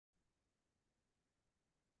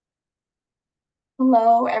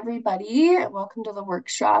Hello, everybody. Welcome to the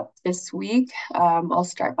workshop this week. I'll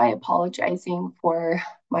start by apologizing for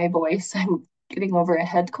my voice. I'm getting over a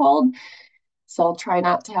head cold, so I'll try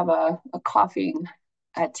not to have a coughing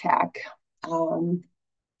attack um,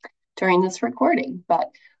 during this recording.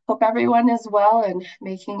 But hope everyone is well and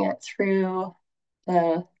making it through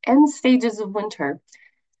the end stages of winter.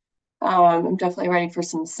 I'm definitely ready for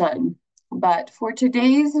some sun. But for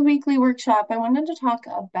today's weekly workshop, I wanted to talk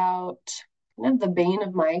about kind of the bane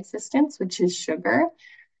of my existence, which is sugar.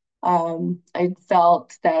 I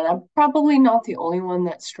felt that I'm probably not the only one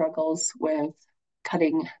that struggles with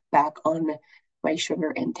cutting back on my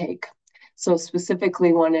sugar intake. So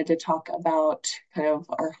specifically wanted to talk about kind of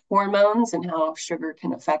our hormones and how sugar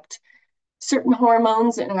can affect certain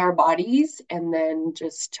hormones in our bodies, and then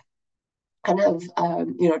just kind of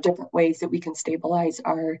different ways that we can stabilize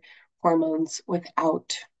our hormones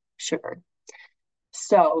without sugar.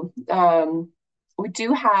 So we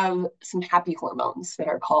do have some happy hormones that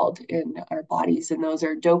are called in our bodies, and those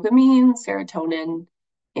are dopamine, serotonin,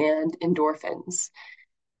 and endorphins.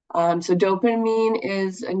 So dopamine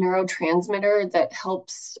is a neurotransmitter that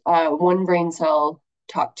helps one brain cell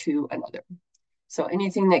talk to another. So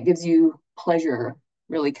anything that gives you pleasure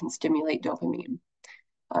really can stimulate dopamine.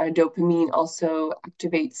 Dopamine also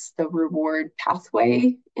activates the reward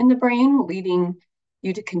pathway in the brain, leading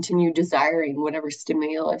you to continue desiring whatever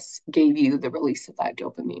stimulus gave you the release of that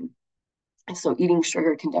dopamine. So eating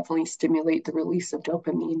sugar can definitely stimulate the release of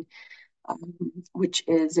dopamine, which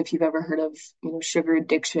is, if you've ever heard of, sugar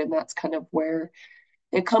addiction, that's kind of where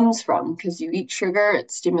it comes from. Because you eat sugar, it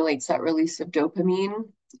stimulates that release of dopamine,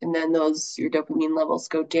 and then your dopamine levels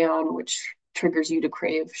go down, which triggers you to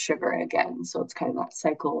crave sugar again. So it's kind of that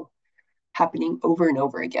cycle happening over and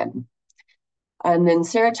over again. And then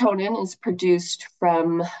serotonin is produced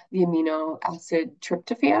from the amino acid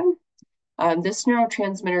tryptophan. This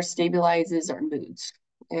neurotransmitter stabilizes our moods.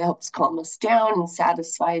 It helps calm us down and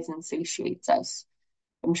satisfies and satiates us.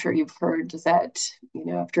 I'm sure you've heard that,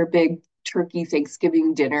 after a big turkey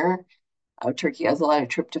Thanksgiving dinner, turkey has a lot of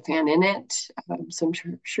tryptophan in it. So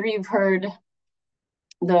I'm sure you've heard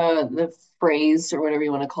the phrase, or whatever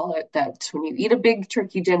you want to call it, that when you eat a big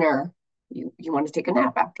turkey dinner, you want to take a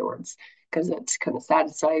nap afterwards because it kind of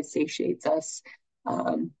satisfies, satiates us,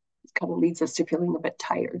 kind of leads us to feeling a bit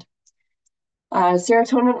tired.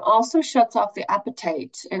 Serotonin also shuts off the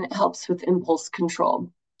appetite, and it helps with impulse control.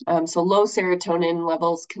 So low serotonin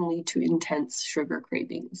levels can lead to intense sugar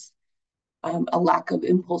cravings, a lack of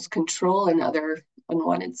impulse control, and other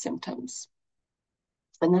unwanted symptoms.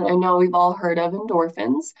 And then I know we've all heard of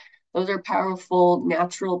endorphins. Those are powerful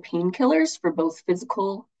natural painkillers for both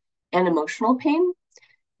physical and emotional pain.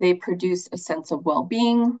 They produce a sense of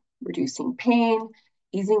well-being, reducing pain,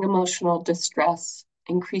 easing emotional distress,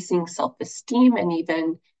 increasing self-esteem, and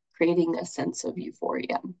even creating a sense of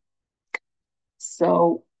euphoria.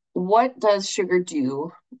 So what does sugar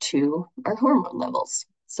do to our hormone levels?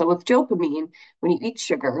 So with dopamine, when you eat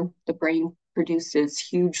sugar, the brain produces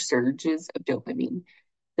huge surges of dopamine.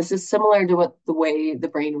 This is similar to the way the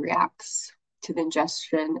brain reacts to the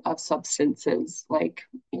ingestion of substances like,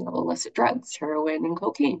 illicit drugs, heroin, and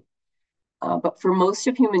cocaine. But for most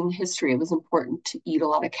of human history, it was important to eat a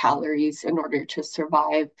lot of calories in order to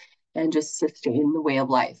survive and just sustain the way of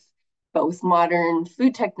life. But with modern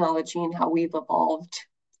food technology and how we've evolved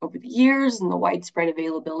over the years and the widespread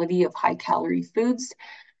availability of high calorie foods,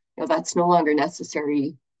 that's no longer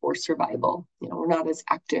necessary for survival. We're not as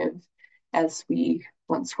active as we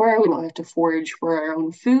once were. We don't have to forage for our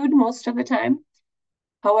own food most of the time.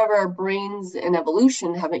 However, our brains and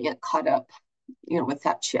evolution haven't yet caught up, with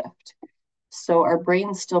that shift. So our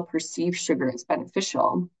brains still perceive sugar as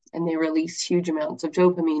beneficial, and they release huge amounts of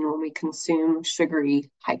dopamine when we consume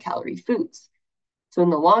sugary, high-calorie foods. So in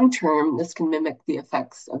the long term, this can mimic the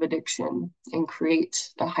effects of addiction and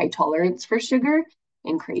create a high tolerance for sugar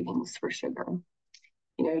and cravings for sugar.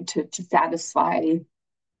 To satisfy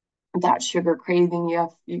that sugar craving, you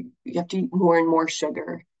have to eat more and more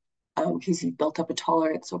sugar because you've built up a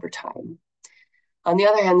tolerance over time. On the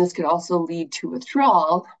other hand, this could also lead to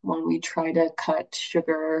withdrawal when we try to cut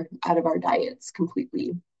sugar out of our diets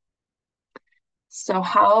completely. So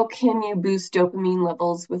how can you boost dopamine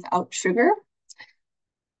levels without sugar?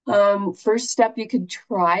 First step you could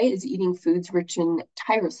try is eating foods rich in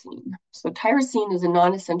tyrosine. So tyrosine is a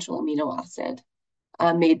non-essential amino acid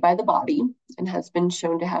made by the body and has been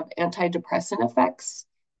shown to have antidepressant effects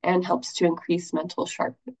and helps to increase mental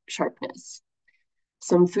sharpness.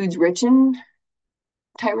 Some foods rich in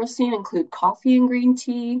tyrosine include coffee and green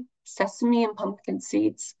tea, sesame and pumpkin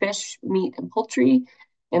seeds, fish, meat and poultry,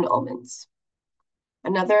 and almonds.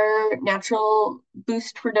 Another natural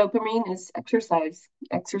boost for dopamine is exercise.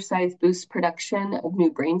 Exercise boosts production of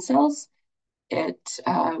new brain cells. It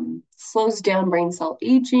slows down brain cell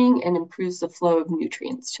aging and improves the flow of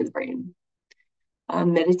nutrients to the brain.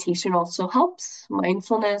 Meditation also helps.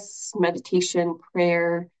 Mindfulness, meditation,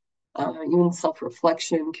 prayer, even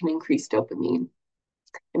self-reflection can increase dopamine,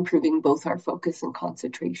 improving both our focus and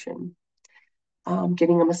concentration.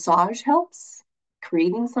 Getting a massage helps.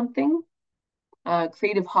 Creating something.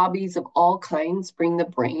 Creative hobbies of all kinds bring the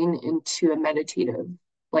brain into a meditative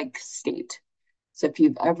like state. So if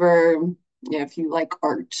you've ever, if you like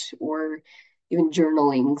art or even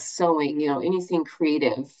journaling, sewing, anything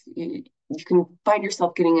creative, you can find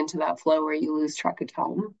yourself getting into that flow where you lose track of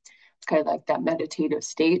time. It's kind of like that meditative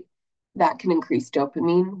state that can increase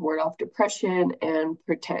dopamine, ward off depression, and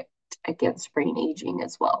protect against brain aging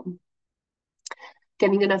as well.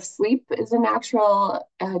 Getting enough sleep is a natural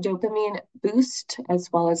dopamine boost, as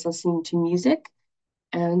well as listening to music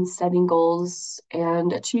and setting goals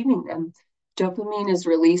and achieving them. Dopamine is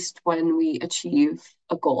released when we achieve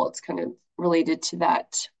a goal. It's kind of related to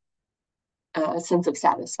that sense of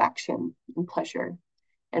satisfaction and pleasure.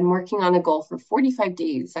 And working on a goal for 45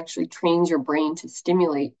 days actually trains your brain to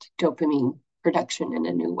stimulate dopamine production in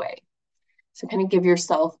a new way. So kind of give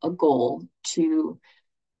yourself a goal to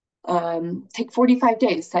take 45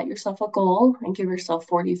 days, set yourself a goal and give yourself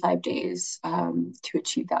 45 days to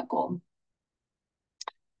achieve that goal.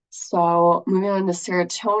 So moving on to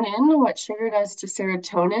serotonin, what sugar does to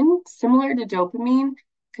serotonin, similar to dopamine,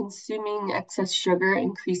 consuming excess sugar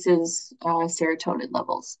increases serotonin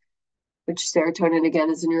levels, which serotonin again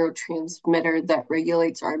is a neurotransmitter that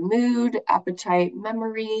regulates our mood, appetite,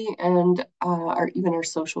 memory, and even our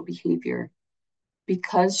social behavior.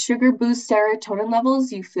 Because sugar boosts serotonin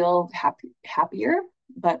levels, you feel happier,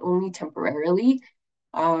 but only temporarily.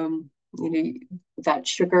 That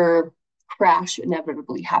sugar crash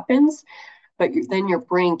inevitably happens, but then your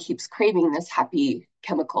brain keeps craving this happy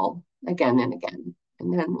chemical again and again.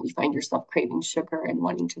 And then you find yourself craving sugar and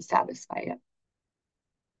wanting to satisfy it.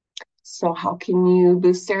 So how can you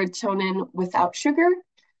boost serotonin without sugar?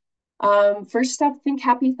 First step, think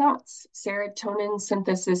happy thoughts. Serotonin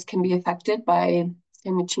synthesis can be affected by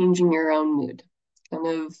kind of changing your own mood. Kind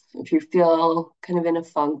of, if you feel kind of in a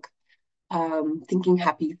funk, thinking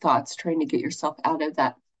happy thoughts, trying to get yourself out of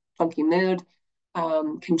that funky mood,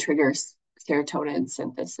 can trigger serotonin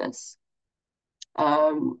synthesis.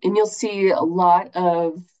 And you'll see a lot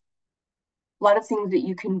of things that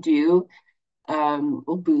you can do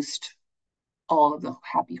will boost all of the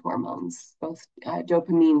happy hormones, both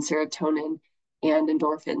dopamine, serotonin, and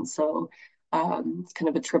endorphins. So it's kind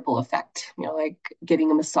of a triple effect. Like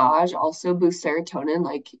getting a massage also boosts serotonin,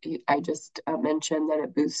 like I just mentioned that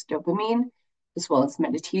it boosts dopamine, as well as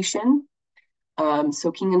meditation.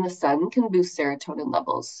 Soaking in the sun can boost serotonin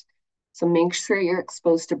levels. So make sure you're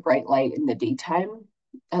exposed to bright light in the daytime,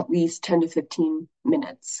 at least 10 to 15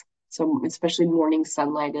 minutes. So especially morning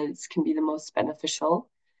sunlight can be the most beneficial.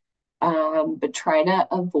 But try to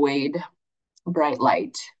avoid bright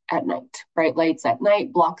light at night. Bright lights at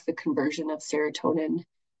night block the conversion of serotonin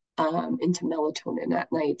into melatonin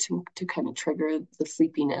at night to kind of trigger the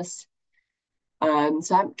sleepiness. So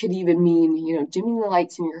that could even mean, dimming the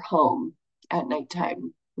lights in your home at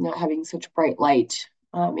nighttime, not having such bright light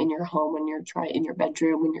in your home when you're in your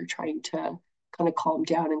bedroom when you're trying to kind of calm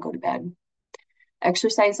down and go to bed.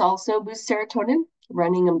 Exercise also boosts serotonin.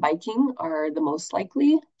 Running and biking are the most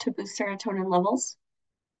likely to boost serotonin levels.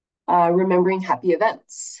 Remembering happy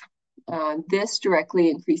events. This directly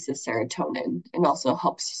increases serotonin and also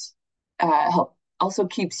also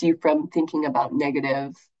keeps you from thinking about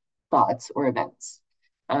negative thoughts or events.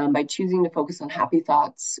 By choosing to focus on happy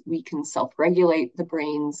thoughts, we can self-regulate the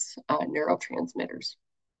brain's neurotransmitters.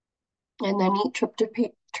 And then eat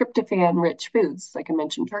tryptophan-rich foods, like I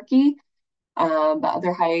mentioned, turkey. But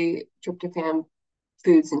other high tryptophan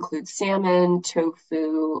foods include salmon,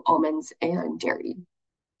 tofu, almonds, and dairy.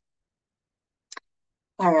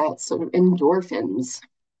 All right, so endorphins,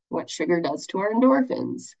 what sugar does to our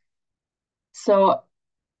endorphins. So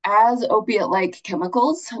as opiate-like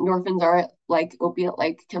chemicals, endorphins are like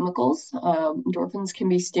opiate-like chemicals. Endorphins can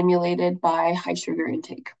be stimulated by high sugar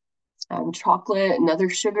intake. Chocolate and other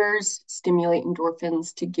sugars stimulate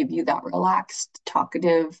endorphins to give you that relaxed,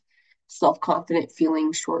 talkative, self-confident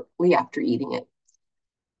feeling shortly after eating it.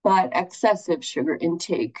 But excessive sugar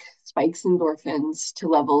intake spikes endorphins to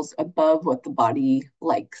levels above what the body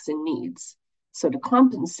likes and needs. So to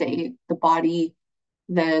compensate, the body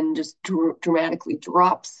then just dramatically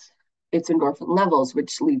drops its endorphin levels,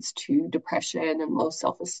 which leads to depression and low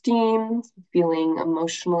self-esteem, feeling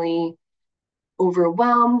emotionally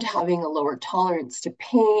overwhelmed, having a lower tolerance to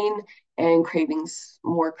pain, and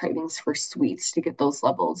more cravings for sweets to get those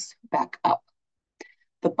levels back up.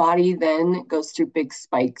 The body then goes through big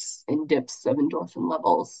spikes and dips of endorphin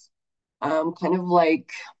levels, kind of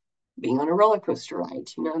like being on a roller coaster ride.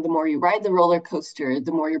 The more you ride the roller coaster,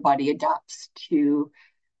 the more your body adapts to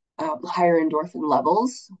higher endorphin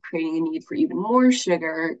levels, creating a need for even more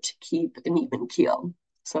sugar to keep an even keel.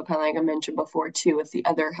 So kind of like I mentioned before too, with the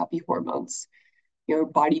other happy hormones, your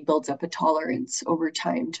body builds up a tolerance over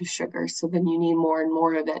time to sugar. So then you need more and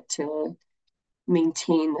more of it to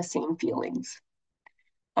maintain the same feelings.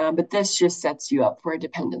 But this just sets you up for a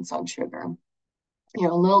dependence on sugar. A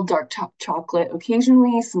little dark chocolate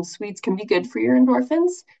occasionally, some sweets can be good for your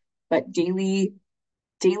endorphins, but daily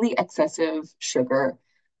excessive sugar,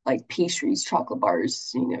 like pastries, chocolate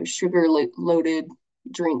bars, sugar loaded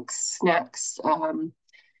drinks, snacks,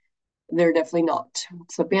 they're definitely not.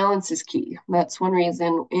 So balance is key. That's one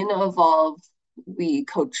reason in Evolve we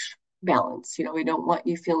coach balance. We don't want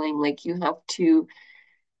you feeling like you have to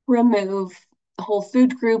remove whole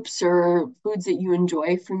food groups or foods that you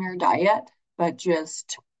enjoy from your diet, but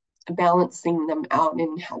just balancing them out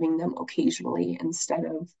and having them occasionally instead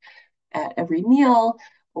of at every meal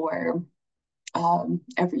or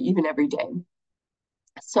every day.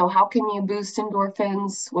 So how can you boost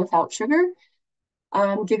endorphins without sugar?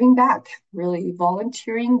 Giving back, really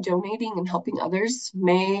volunteering, donating, and helping others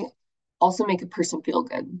may also make a person feel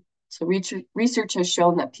good. So research has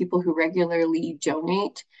shown that people who regularly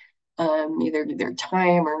donate either their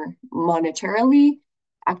time or monetarily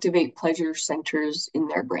activate pleasure centers in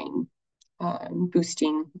their brain,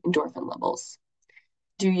 boosting endorphin levels.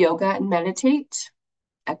 Do yoga and meditate,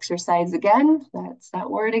 exercise again, that's that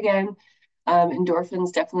word again.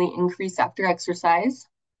 Endorphins definitely increase after exercise.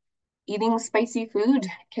 Eating spicy food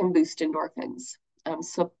can boost endorphins.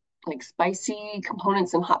 So like spicy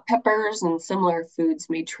components in hot peppers and similar foods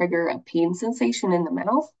may trigger a pain sensation in the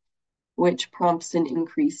mouth, which prompts an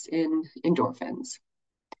increase in endorphins.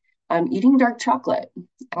 Eating dark chocolate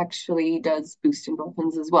actually does boost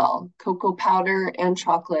endorphins as well. Cocoa powder and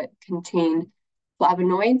chocolate contain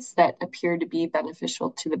flavonoids that appear to be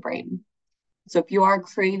beneficial to the brain. So if you are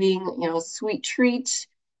craving, a sweet treat,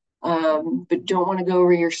 but don't want to go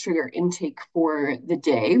over your sugar intake for the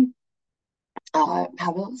day,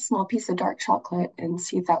 have a small piece of dark chocolate and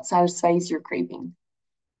see if that satisfies your craving.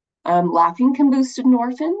 Laughing can boost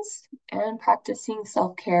endorphins, and practicing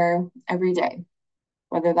self-care every day,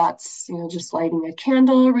 whether that's just lighting a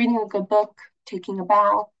candle, reading a good book, taking a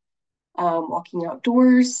bath, walking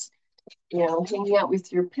outdoors, hanging out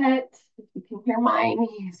with your pet. If you can hear mine,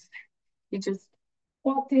 he just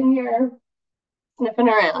walked in here sniffing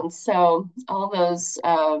around. So all those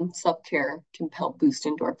self-care can help boost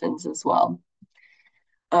endorphins as well.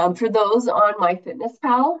 For those on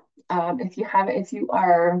MyFitnessPal, if you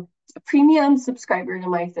are a premium subscriber to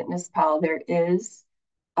MyFitnessPal, there is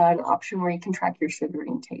an option where you can track your sugar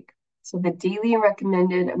intake. So the daily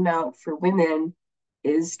recommended amount for women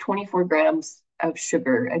is 24 grams of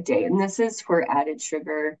sugar a day. And this is for added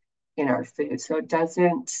sugar in our food. So it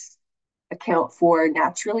doesn't account for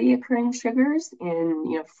naturally occurring sugars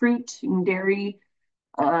in fruit and dairy.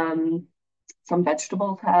 Some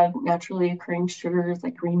vegetables have naturally occurring sugars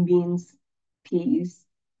like green beans, peas,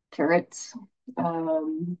 carrots.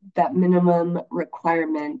 That minimum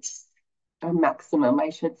requirement, or maximum, I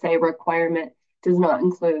should say, requirement does not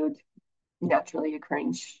include naturally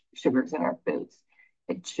occurring sugars in our foods.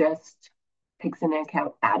 It just takes into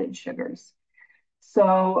account added sugars.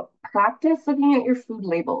 So practice looking at your food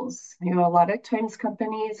labels. A lot of times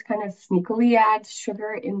companies kind of sneakily add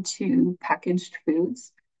sugar into packaged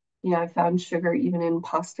foods. I found sugar even in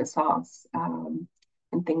pasta sauce and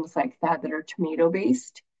things like that that are tomato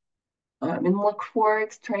based. And look for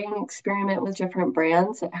try and experiment with different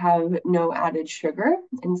brands that have no added sugar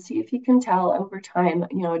and see if you can tell over time,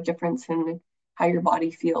 a difference in how your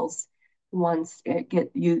body feels once it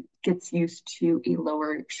gets used to a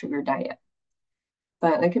lower sugar diet.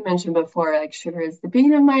 But like I mentioned before, like sugar is the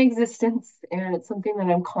bane of my existence, and it's something that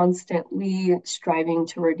I'm constantly striving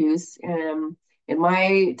to reduce in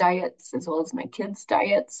my diets as well as my kids'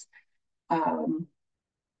 diets. Um,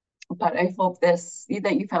 but I hope that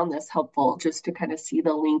you found this helpful just to kind of see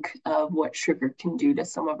the link of what sugar can do to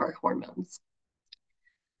some of our hormones.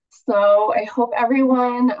 So I hope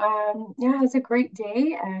everyone, has a great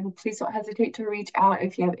day, and please don't hesitate to reach out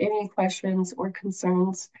if you have any questions or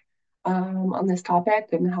concerns on this topic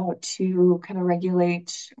and how to kind of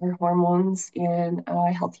regulate our hormones in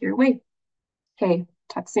a healthier way. Okay,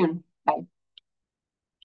 talk soon. Bye.